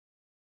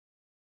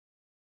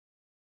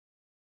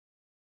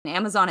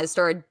Amazon has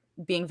started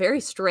being very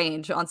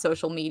strange on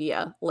social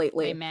media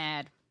lately. Very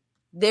mad.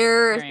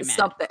 There's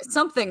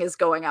something is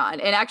going on.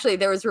 And actually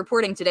there was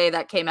reporting today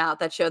that came out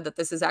that showed that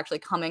this is actually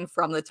coming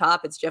from the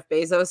top. It's Jeff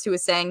Bezos who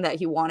was saying that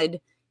he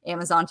wanted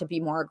Amazon to be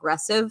more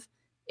aggressive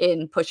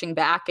in pushing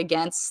back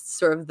against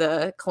sort of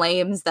the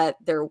claims that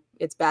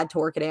it's bad to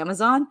work at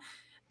Amazon,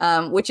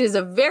 which is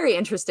a very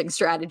interesting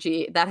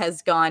strategy that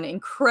has gone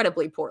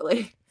incredibly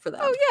poorly for them.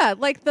 Oh yeah,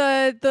 like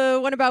the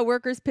one about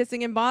workers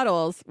pissing in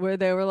bottles, where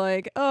they were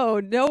like,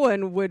 "Oh, no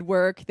one would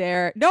work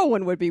there. No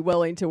one would be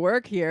willing to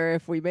work here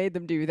if we made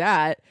them do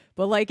that."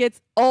 But like, it's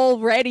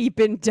already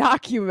been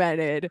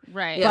documented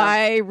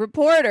by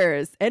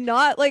reporters, and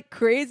not like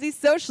crazy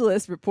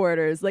socialist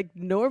reporters, like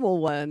normal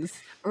ones.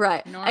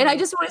 Right. And I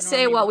just want to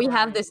say, while we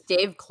have this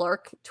Dave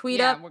Clark tweet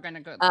up, we're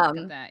gonna go look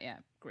at that. Yeah.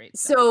 Great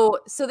stuff.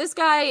 So this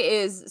guy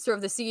is sort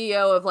of the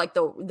CEO of like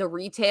the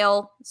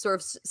retail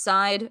sort of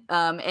side,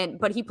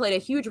 but he played a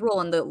huge role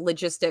in the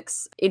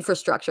logistics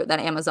infrastructure that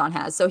Amazon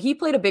has. So he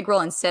played a big role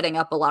in setting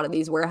up a lot of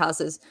these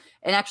warehouses.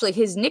 And actually,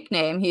 his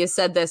nickname, he has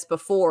said this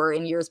before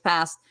in years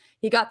past,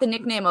 he got the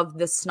nickname of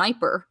the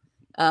Sniper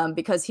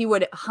because he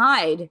would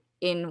hide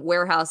in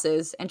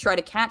warehouses and try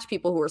to catch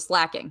people who were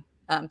slacking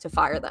to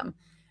fire them.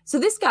 So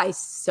this guy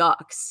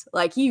sucks.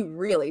 Like, he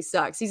really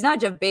sucks. He's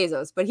not Jeff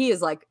Bezos, but he is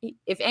like,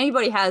 if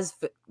anybody has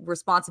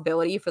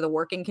responsibility for the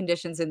working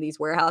conditions in these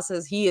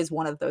warehouses, he is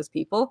one of those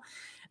people.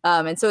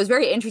 And so it's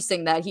very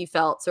interesting that he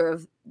felt sort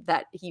of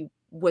that he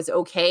was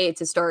okay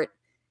to start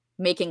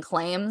making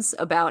claims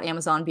about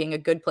Amazon being a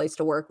good place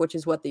to work, which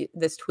is what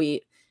this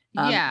tweet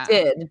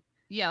did.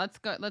 Yeah,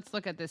 let's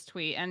look at this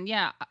tweet. And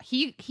yeah,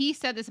 he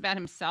said this about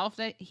himself,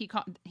 that he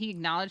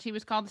acknowledged he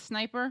was called the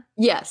Sniper.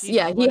 Yes, he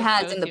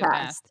has in the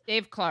past.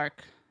 Dave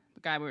Clark,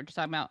 the guy we were just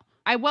talking about.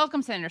 I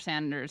welcome Senator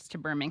Sanders to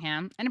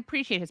Birmingham and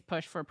appreciate his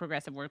push for a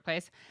progressive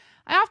workplace.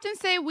 I often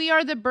say we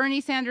are the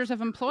Bernie Sanders of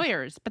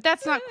employers, but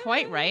that's not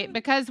quite right,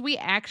 because we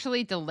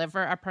actually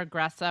deliver a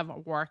progressive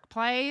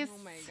workplace.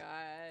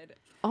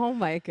 Oh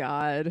my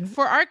God.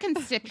 For our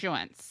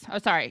constituents. Oh,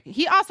 sorry.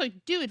 He also,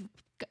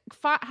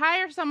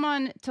 hire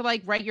someone to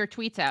like write your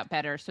tweets out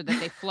better so that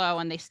they flow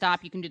and they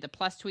stop. You can do the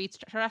plus tweets.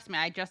 Trust me,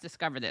 I just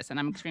discovered this and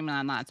I'm extremely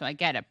online, so I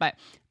get it. But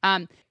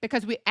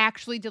because we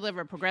actually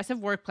deliver a progressive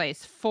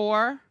workplace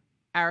for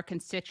our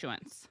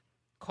constituents,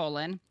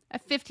 a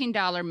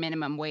 $15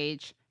 minimum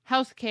wage,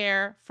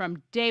 healthcare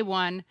from day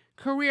one,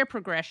 career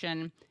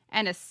progression,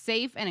 and a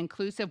safe and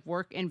inclusive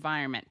work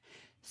environment.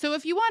 So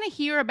if you want to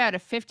hear about a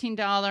 $15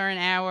 an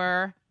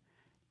hour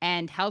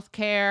and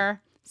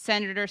healthcare,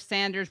 Senator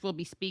Sanders will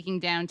be speaking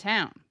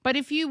downtown. But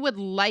if you would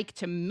like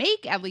to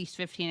make at least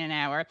 $15 an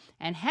hour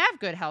and have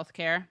good health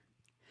care,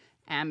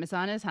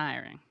 Amazon is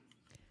hiring.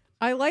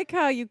 I like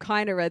how you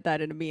kind of read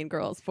that in a Mean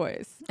Girls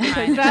voice.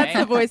 Because that's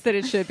the voice that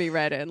it should be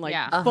read in, like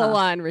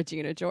full-on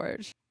Regina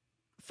George.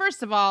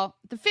 First of all,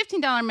 the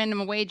 $15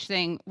 minimum wage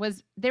thing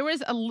there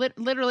was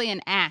literally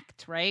an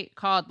act, right?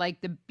 Called like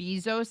the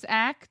Bezos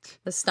Act.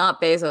 The Stop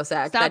Bezos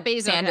Act. Stop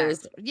Bezos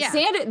Sanders. Act.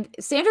 Yeah.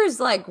 Sanders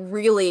like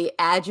really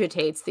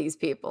agitates these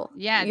people.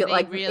 Yeah.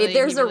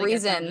 There's a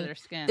reason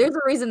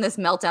this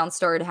meltdown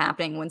started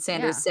happening when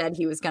Sanders said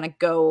he was going to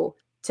go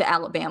to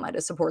Alabama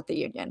to support the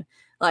union.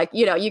 Like,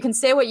 you can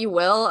say what you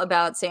will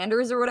about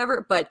Sanders or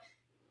whatever, but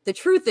the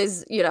truth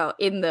is,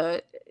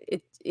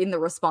 in the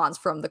response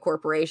from the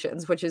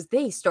corporations, which is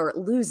they start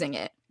losing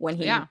it when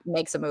he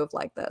makes a move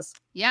like this.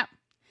 Yep.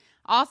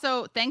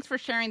 Also, thanks for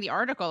sharing the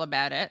article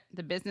about it,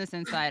 the Business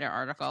Insider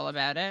article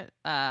about it.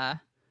 Mr.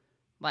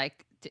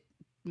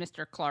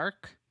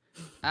 Clark.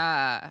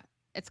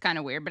 It's kind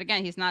of weird, but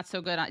again, he's not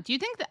so good on. Do you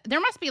think that there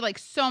must be like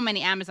so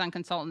many Amazon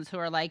consultants who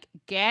are like,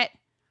 get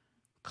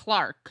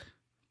Clark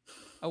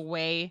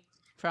away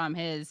from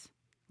his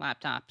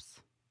laptops?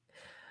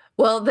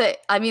 Well, the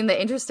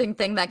interesting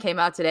thing that came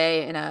out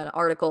today in an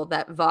article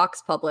that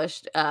Vox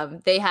published,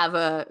 they have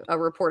a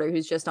reporter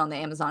who's just on the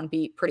Amazon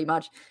beat pretty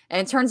much.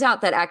 And it turns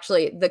out that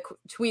actually the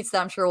tweets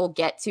that I'm sure we'll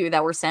get to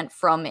that were sent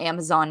from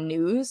Amazon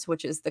News,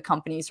 which is the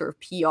company's sort of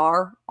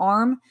PR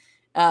arm,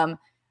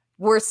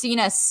 were seen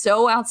as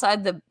so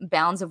outside the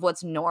bounds of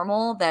what's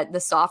normal that the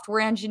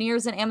software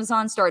engineers at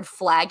Amazon started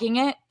flagging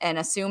it and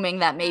assuming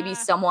that maybe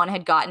someone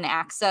had gotten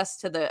access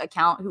to the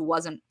account who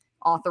wasn't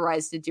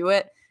authorized to do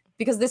it.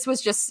 Because this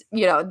was just,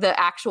 the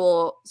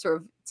actual sort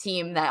of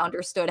team that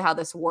understood how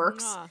this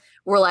works.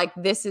 Were like,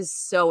 this is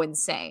so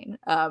insane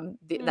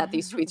that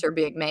these tweets are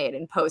being made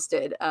and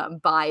posted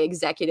by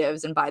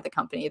executives and by the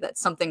company.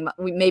 That's something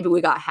maybe we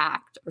got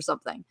hacked or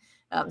something.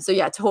 So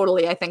yeah,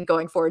 totally. I think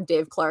going forward,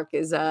 Dave Clark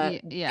is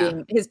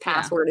his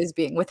password is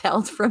being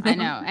withheld from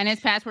him. I know, and his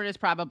password is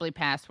probably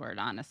password.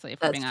 Honestly,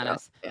 if we're being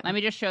honest, let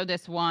me just show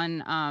this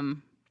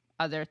one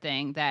other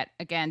thing that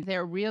again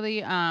they're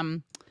really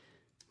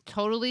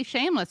totally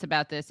shameless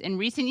about this. In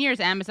recent years,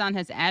 Amazon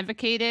has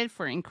advocated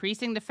for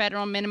increasing the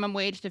federal minimum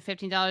wage to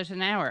 $15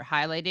 an hour,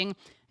 highlighting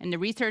in the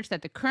research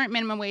that the current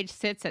minimum wage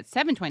sits at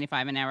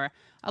 $7.25 an hour,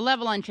 a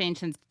level unchanged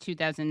since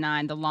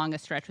 2009, the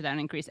longest stretch without an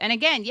increase. And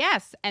again,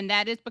 yes, and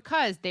that is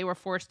because they were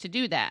forced to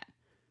do that.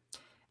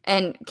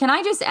 And can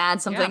I just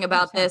add something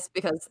about 100%. this?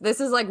 Because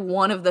this is like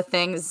one of the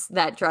things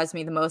that drives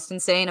me the most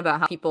insane about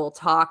how people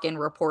talk and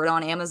report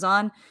on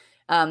Amazon,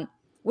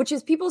 which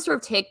is people sort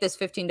of take this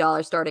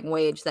 $15 starting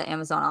wage that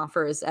Amazon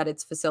offers at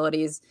its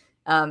facilities,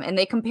 and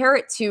they compare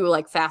it to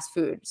like fast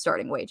food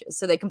starting wages.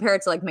 So they compare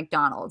it to like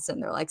McDonald's,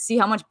 and they're like, see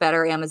how much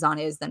better Amazon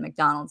is than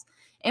McDonald's.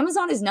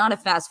 Amazon is not a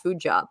fast food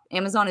job.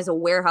 Amazon is a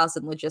warehouse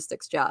and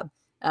logistics job,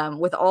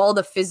 with all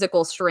the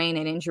physical strain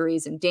and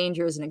injuries and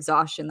dangers and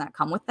exhaustion that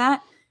come with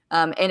that.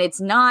 And it's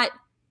not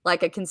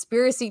like a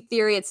conspiracy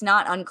theory. It's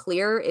not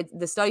unclear.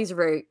 The studies are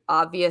very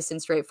obvious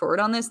and straightforward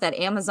on this, that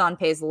Amazon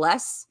pays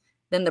less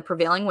than the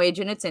prevailing wage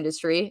in its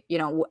industry. You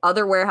know,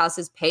 other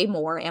warehouses pay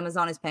more.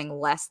 Amazon is paying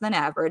less than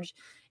average.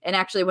 And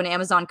actually, when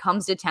Amazon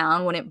comes to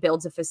town, when it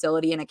builds a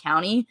facility in a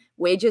county,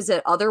 wages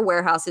at other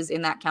warehouses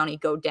in that county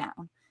go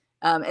down.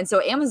 And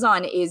so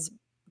Amazon is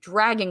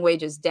dragging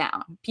wages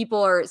down.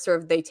 People are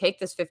sort of, they take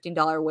this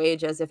 $15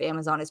 wage as if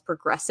Amazon is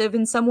progressive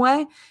in some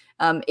way.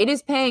 It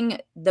is paying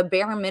the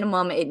bare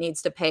minimum it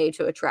needs to pay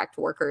to attract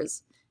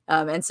workers.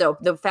 And so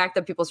the fact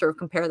that people sort of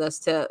compare this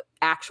to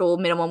actual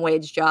minimum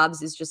wage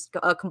jobs is just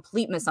a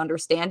complete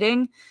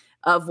misunderstanding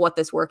of what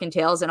this work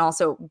entails, and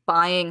also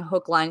buying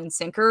hook, line, and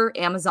sinker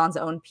Amazon's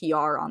own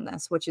PR on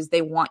this, which is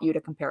they want you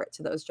to compare it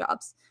to those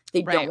jobs.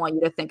 They don't want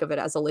you to think of it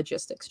as a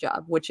logistics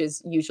job, which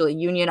is usually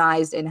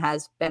unionized and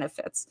has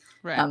benefits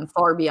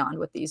far beyond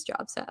what these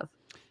jobs have.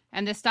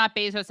 And the Stop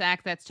Bezos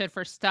Act, that stood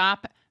for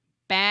Stop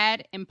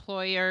Bad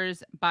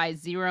Employers by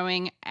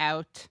Zeroing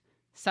Out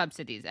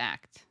Subsidies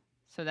Act.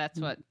 So that's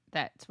what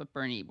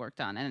Bernie worked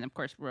on, and then of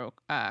course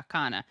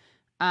Kana.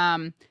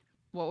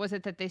 What was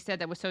it that they said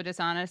that was so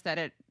dishonest that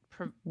it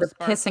the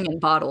pissing in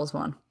bottles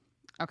one?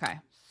 Okay.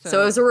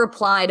 So it was a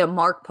reply to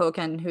Mark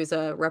Pocan, who's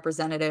a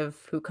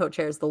representative who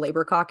co-chairs the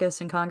Labor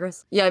Caucus in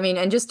Congress. Yeah, I mean,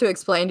 and just to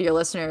explain to your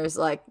listeners,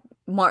 like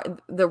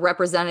the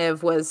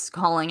representative was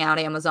calling out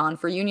Amazon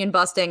for union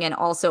busting, and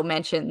also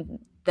mentioned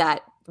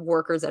that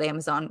workers at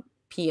Amazon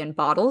pee in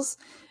bottles,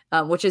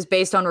 which is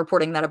based on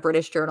reporting that a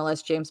British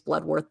journalist, James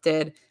Bloodworth,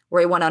 did, where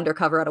he went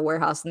undercover at a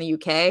warehouse in the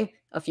UK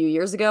a few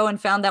years ago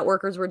and found that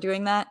workers were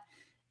doing that.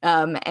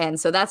 And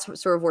so that's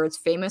sort of where it's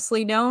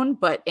famously known.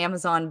 But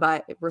Amazon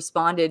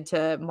responded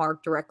to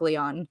Mark directly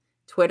on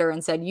Twitter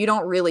and said, you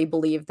don't really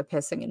believe the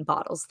pissing in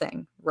bottles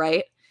thing,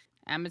 right?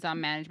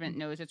 Amazon management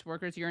knows its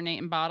workers urinate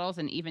in bottles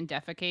and even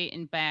defecate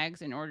in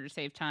bags in order to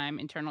save time.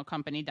 Internal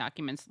company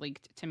documents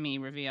leaked to me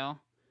reveal.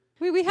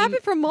 We have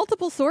it from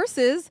multiple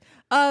sources.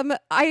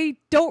 I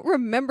don't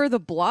remember the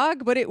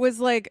blog, but it was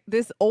like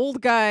this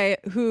old guy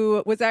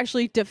who was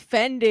actually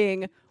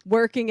defending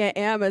working at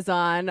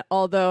Amazon,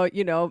 although,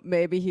 you know,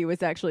 maybe he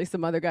was actually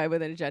some other guy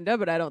with an agenda,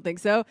 but I don't think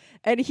so.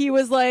 And he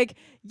was like,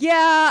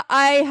 yeah,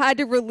 I had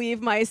to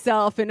relieve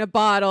myself in a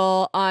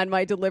bottle on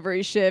my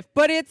delivery shift,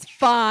 but it's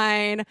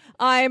fine.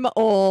 I'm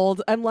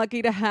old. I'm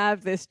lucky to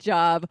have this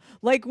job.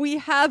 Like, we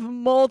have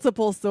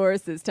multiple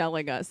sources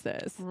telling us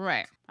this.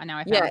 Right. Now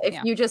I found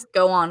if you just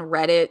go on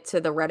Reddit, to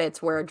the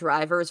Reddits where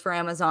drivers for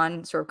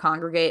Amazon sort of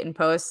congregate and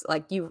post,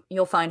 like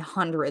you'll find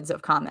hundreds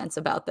of comments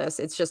about this.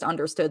 It's just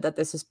understood that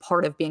this is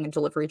part of being a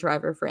delivery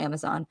driver for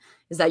Amazon,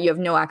 is that you have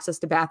no access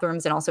to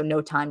bathrooms and also no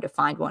time to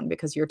find one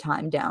because you're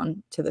timed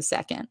down to the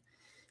second.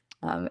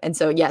 And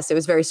so, yes, it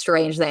was very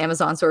strange that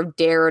Amazon sort of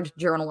dared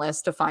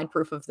journalists to find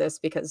proof of this,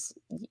 because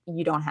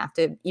you don't have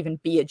to even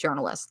be a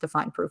journalist to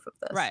find proof of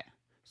this. Right.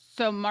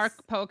 So Mark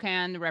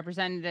Pocan, the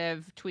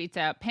representative, tweets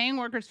out, paying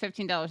workers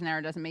 $15 an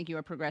hour doesn't make you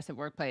a progressive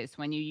workplace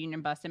when you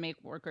union bust and make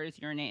workers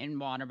urinate in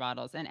water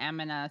bottles. And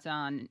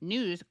Amazon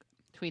News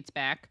tweets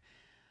back,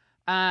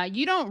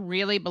 you don't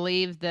really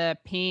believe the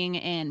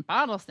peeing in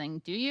bottles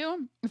thing, do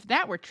you? If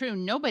that were true,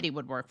 nobody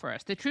would work for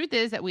us. The truth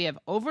is that we have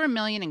over 1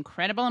 million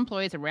incredible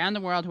employees around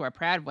the world who are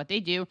proud of what they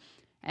do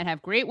and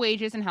have great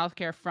wages and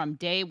healthcare from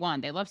day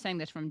one. They love saying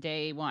this, from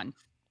day one.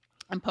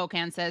 And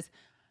Pocan says,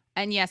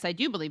 and yes, I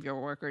do believe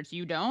your workers.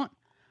 You don't.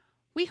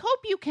 We hope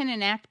you can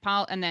enact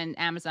and then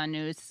Amazon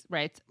News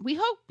writes, we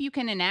hope you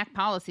can enact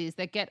policies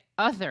that get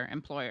other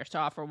employers to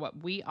offer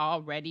what we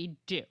already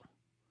do.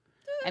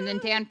 And then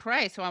Dan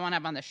Price, who I want to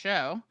have on the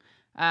show,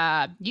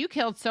 you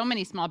killed so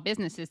many small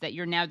businesses that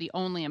you're now the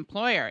only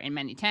employer in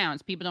many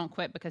towns. People don't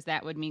quit because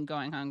that would mean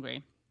going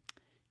hungry.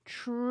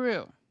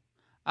 True.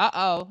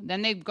 Uh-oh.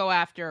 Then they go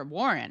after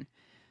Warren.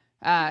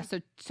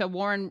 So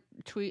Warren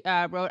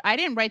wrote, I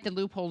didn't write the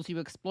loopholes you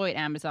exploit,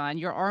 Amazon.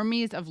 Your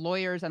armies of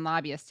lawyers and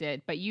lobbyists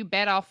did, but you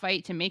bet I'll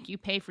fight to make you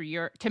pay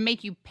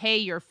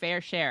your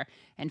fair share,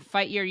 and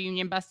fight your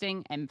union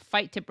busting, and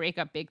fight to break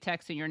up big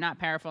tech so you're not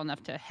powerful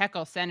enough to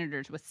heckle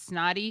senators with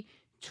snotty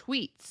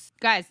tweets.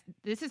 Guys,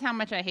 this is how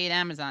much I hate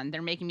Amazon.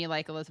 They're making me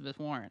like Elizabeth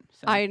Warren.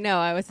 So, I know.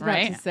 I was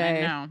about to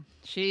say. I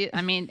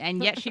know.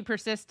 And yet she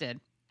persisted.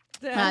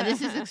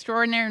 This is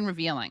extraordinary and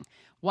revealing.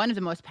 One of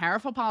the most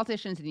powerful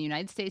politicians in the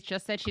United States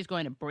just said she's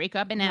going to break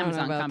up an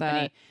Amazon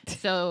company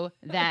so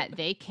that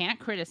they can't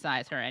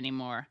criticize her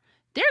anymore.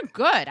 They're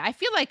good. I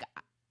feel like,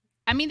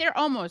 they're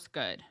almost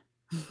good.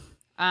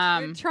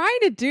 They're trying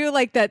to do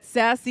like that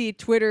sassy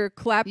Twitter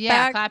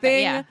clapback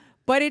thing,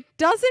 But it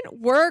doesn't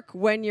work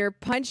when you're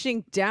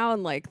punching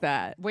down like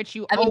that. Which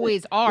you I mean,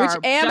 always are. Which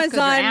just 'cause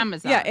you're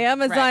Amazon. yeah,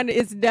 Amazon Right.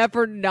 is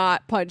never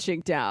not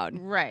punching down.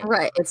 Right.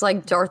 Right. It's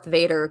like Darth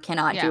Vader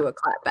cannot Yeah. do a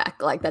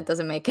clapback. Like that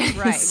doesn't make any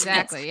Right. sense.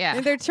 Exactly. Yeah.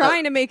 And they're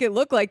trying to make it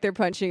look like they're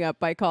punching up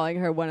by calling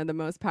her one of the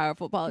most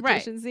powerful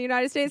politicians in the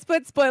United States.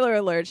 But spoiler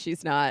alert,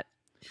 she's not.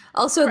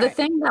 Also, the Right.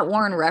 thing that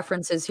Warren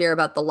references here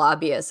about the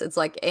lobbyists, it's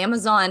like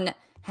Amazon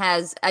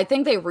has, I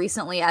think they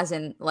recently, as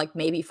in like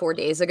maybe 4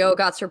 days ago,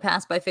 got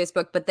surpassed by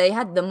Facebook, but they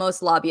had the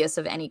most lobbyists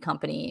of any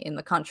company in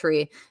the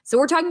country. So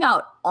we're talking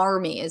about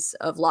armies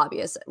of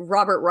lobbyists.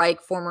 Robert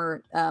Reich,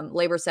 former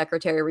labor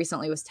secretary,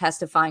 recently was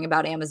testifying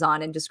about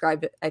Amazon and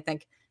described, I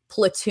think,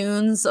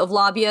 platoons of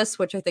lobbyists,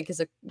 which I think is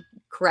a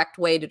correct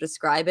way to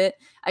describe it.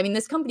 I mean,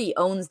 this company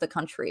owns the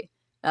country.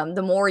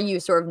 The more you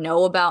sort of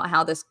know about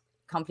how this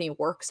company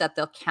works at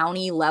the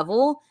county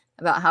level,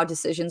 about how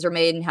decisions are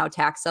made and how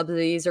tax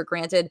subsidies are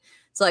granted,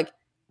 it's like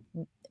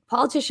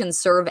politicians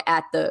serve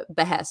at the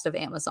behest of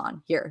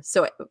Amazon here.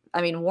 So,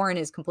 I mean, Warren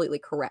is completely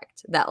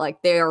correct that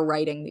like they are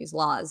writing these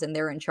laws and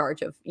they're in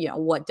charge of, you know,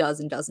 what does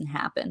and doesn't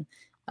happen.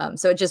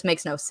 So it just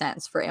makes no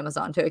sense for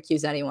Amazon to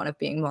accuse anyone of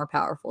being more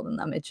powerful than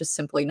them. It's just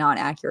simply not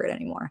accurate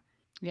anymore.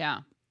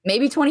 Yeah.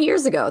 Maybe 20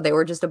 years ago, they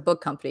were just a book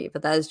company,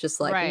 but that is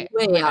just like Right.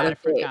 way Oh my out God, of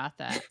I date. forgot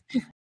that.